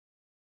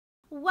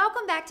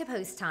Welcome back to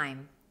Post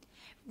Time.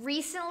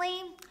 Recently,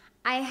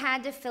 I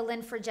had to fill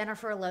in for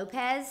Jennifer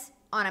Lopez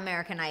on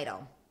American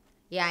Idol.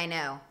 Yeah, I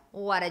know.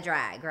 What a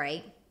drag,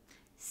 right?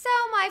 So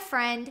my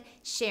friend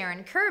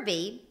Sharon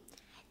Kirby,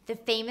 the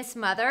famous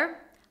mother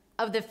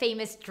of the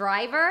famous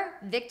driver,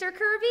 Victor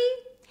Kirby,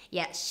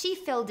 yeah, she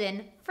filled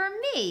in for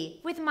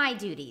me with my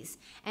duties.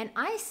 And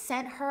I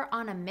sent her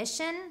on a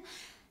mission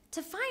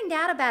to find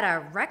out about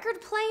a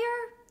record player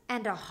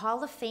and a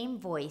Hall of Fame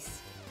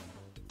voice.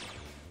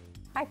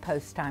 Hi,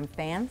 Post Time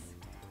fans.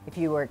 If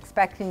you were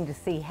expecting to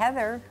see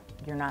Heather,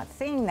 you're not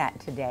seeing that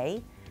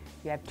today.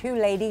 You have two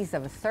ladies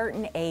of a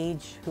certain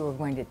age who are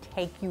going to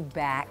take you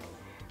back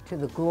to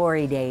the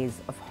glory days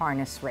of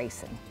harness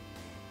racing.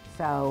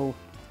 So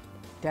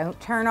don't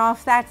turn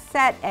off that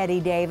set, Eddie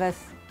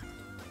Davis.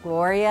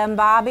 Gloria and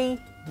Bobby,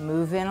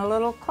 move in a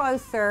little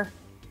closer.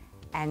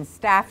 And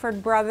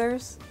Stafford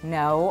brothers,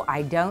 no,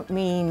 I don't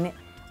mean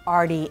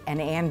Artie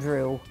and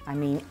Andrew, I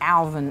mean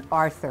Alvin,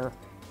 Arthur,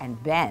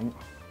 and Ben.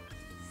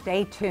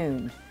 Stay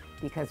tuned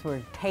because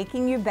we're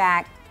taking you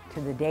back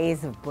to the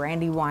days of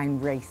Brandywine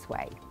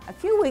Raceway. A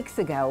few weeks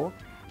ago,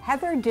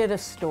 Heather did a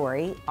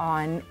story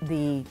on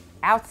the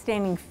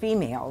outstanding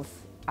females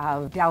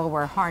of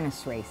Delaware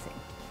harness racing.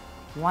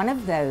 One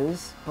of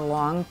those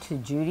belonged to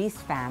Judy's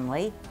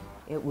family.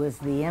 It was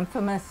the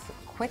infamous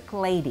Quick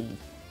Lady,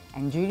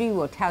 and Judy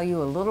will tell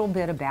you a little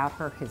bit about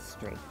her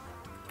history.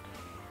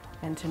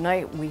 And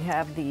tonight we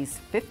have these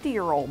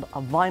 50-year-old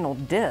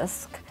vinyl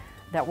discs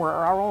that were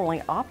our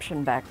only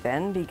option back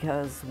then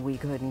because we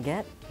couldn't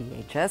get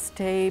VHS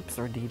tapes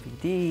or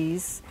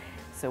DVDs.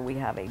 So we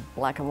have a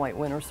black and white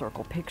winner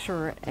circle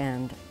picture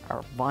and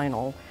our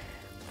vinyl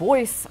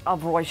voice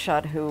of Roy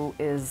Shudt, who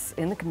is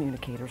in the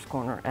communicators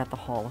corner at the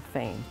Hall of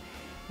Fame.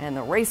 And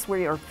the race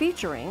we are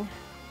featuring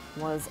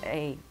was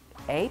a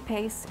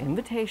A-Pace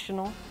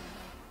Invitational,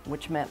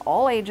 which meant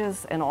all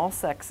ages and all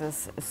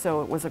sexes,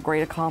 so it was a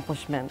great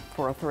accomplishment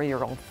for a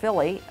 3-year-old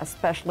filly,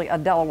 especially a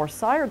Delaware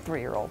sired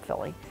 3-year-old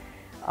filly,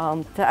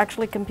 to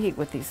actually compete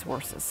with these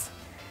horses.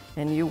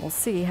 And you will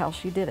see how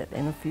she did it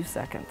in a few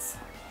seconds.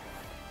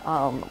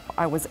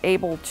 I was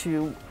able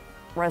to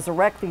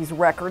resurrect these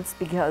records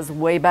because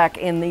way back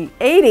in the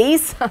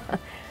 80s,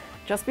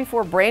 just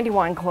before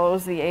Brandywine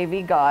closed, the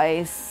AV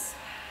guys,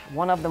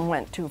 one of them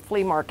went to a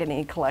flea market and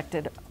he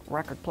collected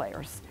record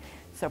players.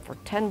 So for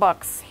 10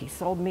 bucks, he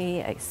sold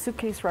me a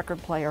suitcase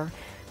record player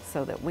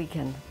so that we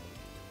can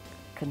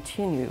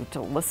continue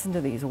to listen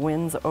to these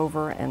wins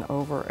over and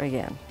over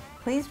again.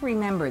 Please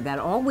remember that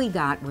all we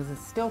got was a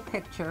still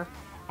picture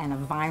and a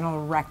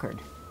vinyl record.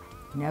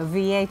 No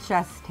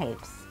VHS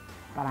tapes,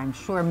 but I'm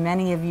sure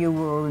many of you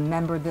will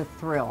remember the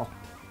thrill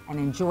and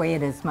enjoy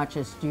it as much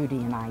as Judy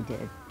and I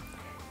did.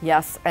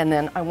 Yes, and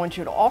then I want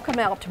you to all come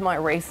out to my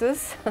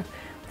races,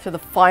 to the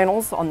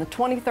finals on the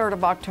 23rd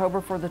of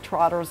October for the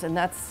Trotters, and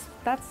that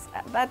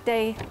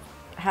day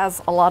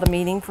has a lot of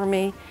meaning for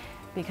me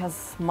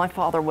because my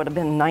father would have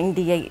been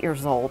 98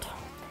 years old.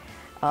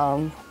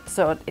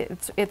 So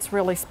it's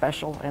really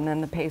special, and then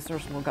the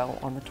Pacers will go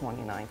on the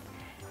 29th,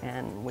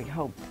 and we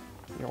hope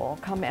you'll all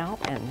come out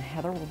and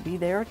Heather will be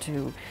there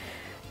to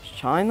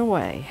shine the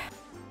way.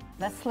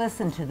 Let's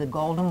listen to the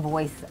golden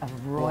voice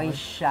of Roy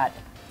Shudt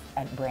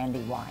at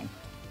Brandywine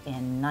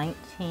in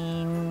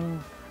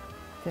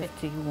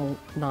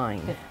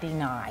 1959.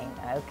 59,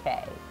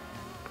 okay.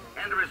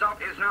 And the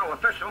result is now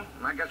official.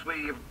 I guess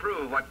we have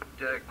proved what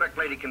Quick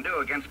Lady can do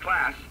against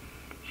class.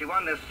 She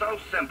won this so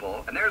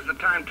simple, and there's the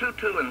time 2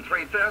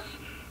 3/5.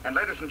 And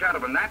ladies and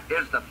gentlemen, that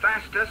is the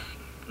fastest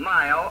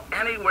mile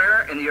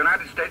anywhere in the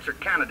United States or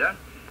Canada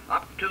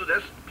up to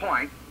this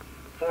point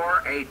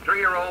for a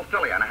 3-year-old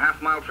filly on a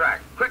half-mile track.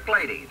 Quick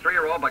Lady,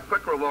 3-year-old by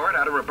Quick Reward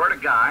out of Roberta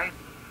Guy,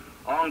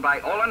 owned by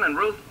Olin and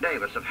Ruth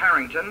Davis of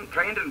Harrington,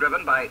 trained and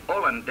driven by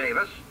Olin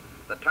Davis.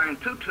 The time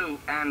 2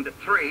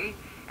 3,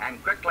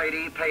 and Quick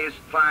Lady pays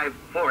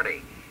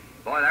 $5.40.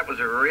 Boy, that was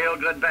a real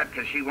good bet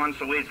because she won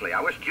so easily.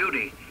 I wish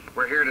Judy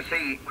were here to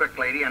see Quick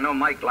Lady. I know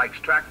Mike likes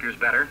tractors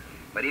better,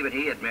 but even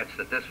he admits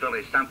that this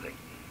filly's something.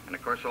 And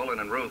of course, Olin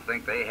and Ruth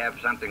think they have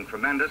something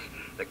tremendous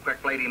that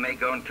Quick Lady may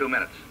go in 2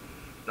 minutes.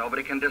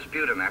 Nobody can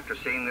dispute him after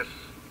seeing this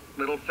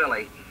little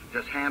filly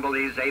just handle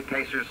these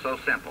A-Pacers so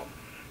simple.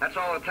 That's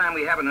all the time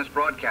we have in this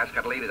broadcast.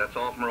 Got to leave you. That's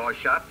all from Roy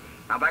Shudt.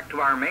 Now back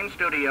to our main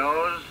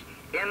studios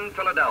in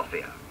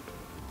Philadelphia.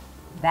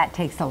 That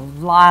takes a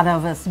lot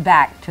of us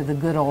back to the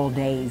good old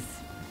days.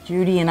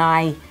 Judy and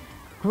I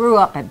grew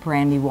up at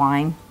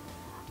Brandywine,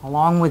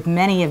 along with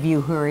many of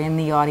you who are in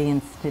the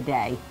audience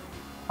today.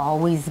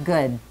 Always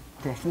good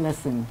to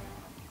listen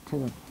to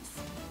the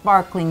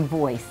sparkling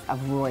voice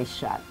of Roy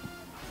Shudt.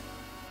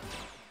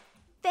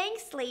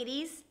 Thanks,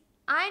 ladies.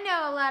 I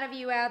know a lot of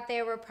you out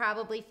there were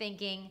probably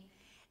thinking,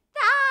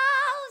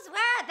 those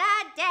were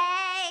the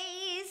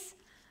days.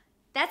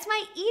 That's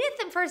my Edith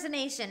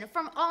impersonation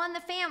from All in the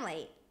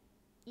Family.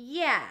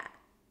 Yeah.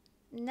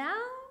 No?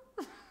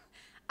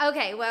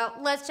 Okay, well,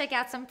 let's check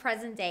out some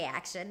present day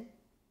action.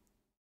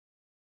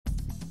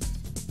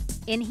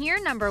 In here,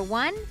 number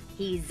 1,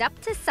 he's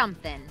up to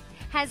something.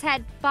 Has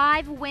had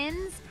 5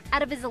 wins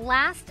out of his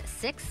last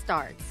 6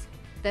 starts.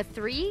 The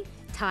 3,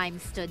 Time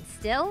Stood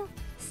Still,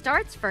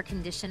 starts for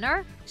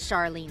conditioner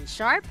Charlene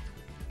Sharp.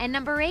 And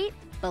number 8,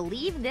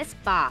 Believe This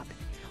Bob,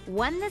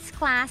 won this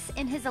class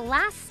in his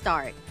last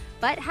start,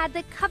 but had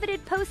the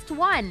coveted post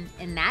 1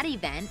 in that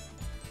event.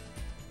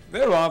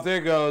 They're off. There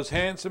goes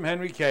Handsome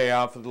Henry K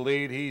out for the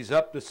lead. He's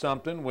up to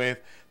something with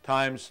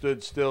Time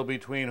Stood Still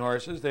between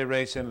horses. They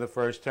race into the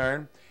first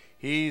turn.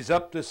 He's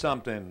up to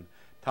something.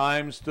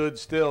 Time Stood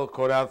Still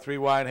caught out 3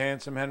 wide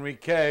Handsome Henry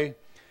K.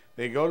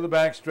 They go to the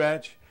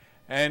backstretch,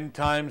 and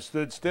Time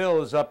Stood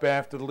Still is up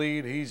after the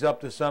lead. He's up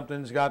to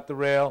something's got the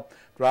rail.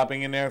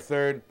 Dropping in there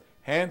third,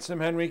 Handsome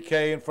Henry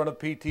K in front of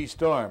PT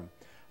Storm.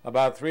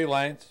 About 3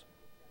 lengths.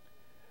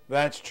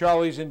 That's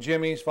Charlie's and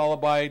Jimmy's,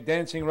 followed by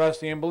Dancing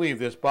Rusty and Believe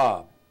This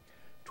Bob.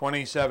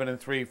 27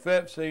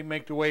 3/5. They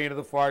make their way into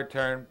the far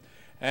turn,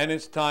 and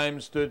it's Time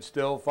Stood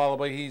Still, followed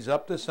by He's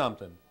Up to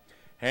Something.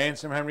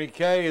 Handsome Henry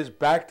K is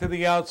back to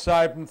the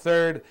outside from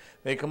third.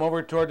 They come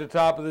over toward the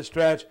top of the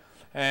stretch,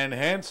 and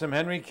Handsome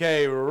Henry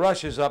K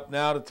rushes up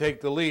now to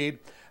take the lead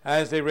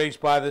as they race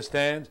by the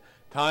stands.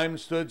 Time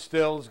Stood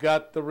Still's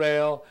got the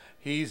rail.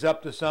 He's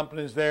Up to Something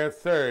is there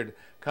third.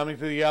 Coming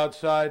to the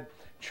outside,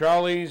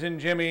 Charlie's and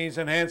Jimmy's,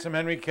 and Handsome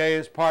Henry K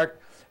is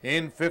parked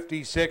in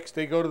 56.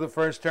 They go to the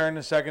first turn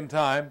the second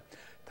time.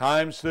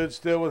 Time Stood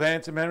Still with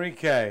Handsome Henry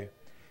K.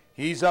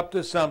 He's Up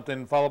to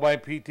Something, followed by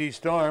PT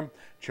Storm.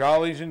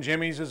 Charlie's and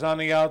Jimmy's is on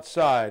the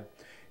outside.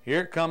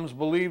 Here comes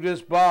Believe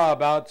This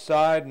Bob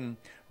outside and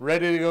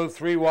ready to go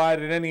 3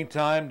 wide at any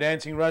time.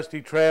 Dancing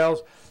Rusty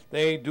trails.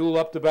 They duel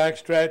up the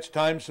backstretch.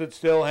 Time Stood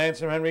Still,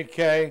 Handsome Henry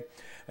K.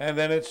 And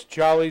then it's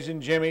Charlie's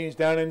and Jimmy's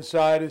down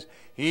inside. Is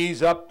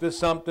He's Up to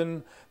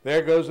Something.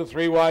 There goes the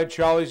 3 wide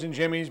Charlie's and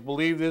Jimmy's.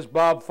 Believe This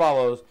Bob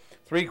follows.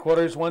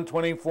 3/4,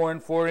 124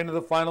 and 4 into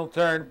the final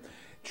turn.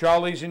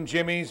 Charlie's and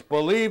Jimmy's.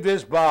 Believe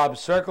This Bob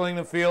circling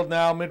the field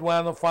now midway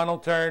on the final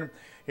turn.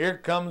 Here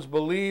comes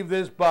Believe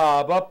This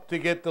Bob up to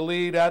get the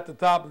lead at the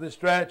top of the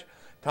stretch.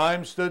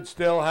 Time Stood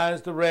Still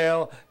has the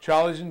rail.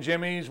 Charlie's and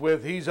Jimmy's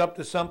with He's Up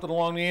to Something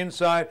along the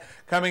inside.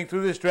 Coming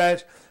through the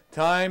stretch.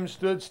 Time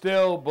Stood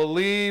Still.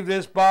 Believe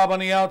This Bob on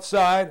the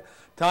outside.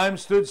 Time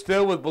Stood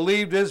Still with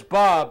Believe This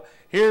Bob.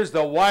 Here's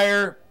the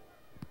wire.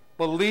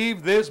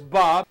 Believe This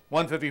Bob.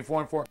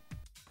 154 and 4.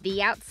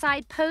 The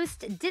outside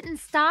post didn't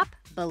stop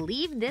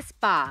Believe This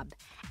Bob,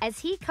 as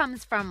he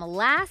comes from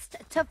last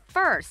to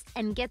first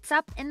and gets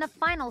up in the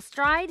final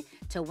stride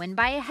to win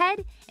by a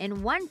head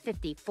in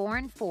 154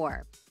 and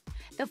 4.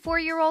 The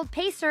 4-year-old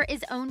pacer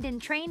is owned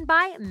and trained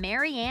by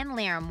Mary Ann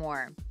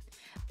Larimore.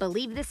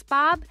 Believe This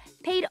Bob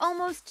paid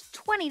almost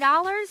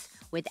 $20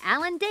 with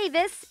Alan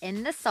Davis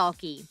in the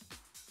sulky.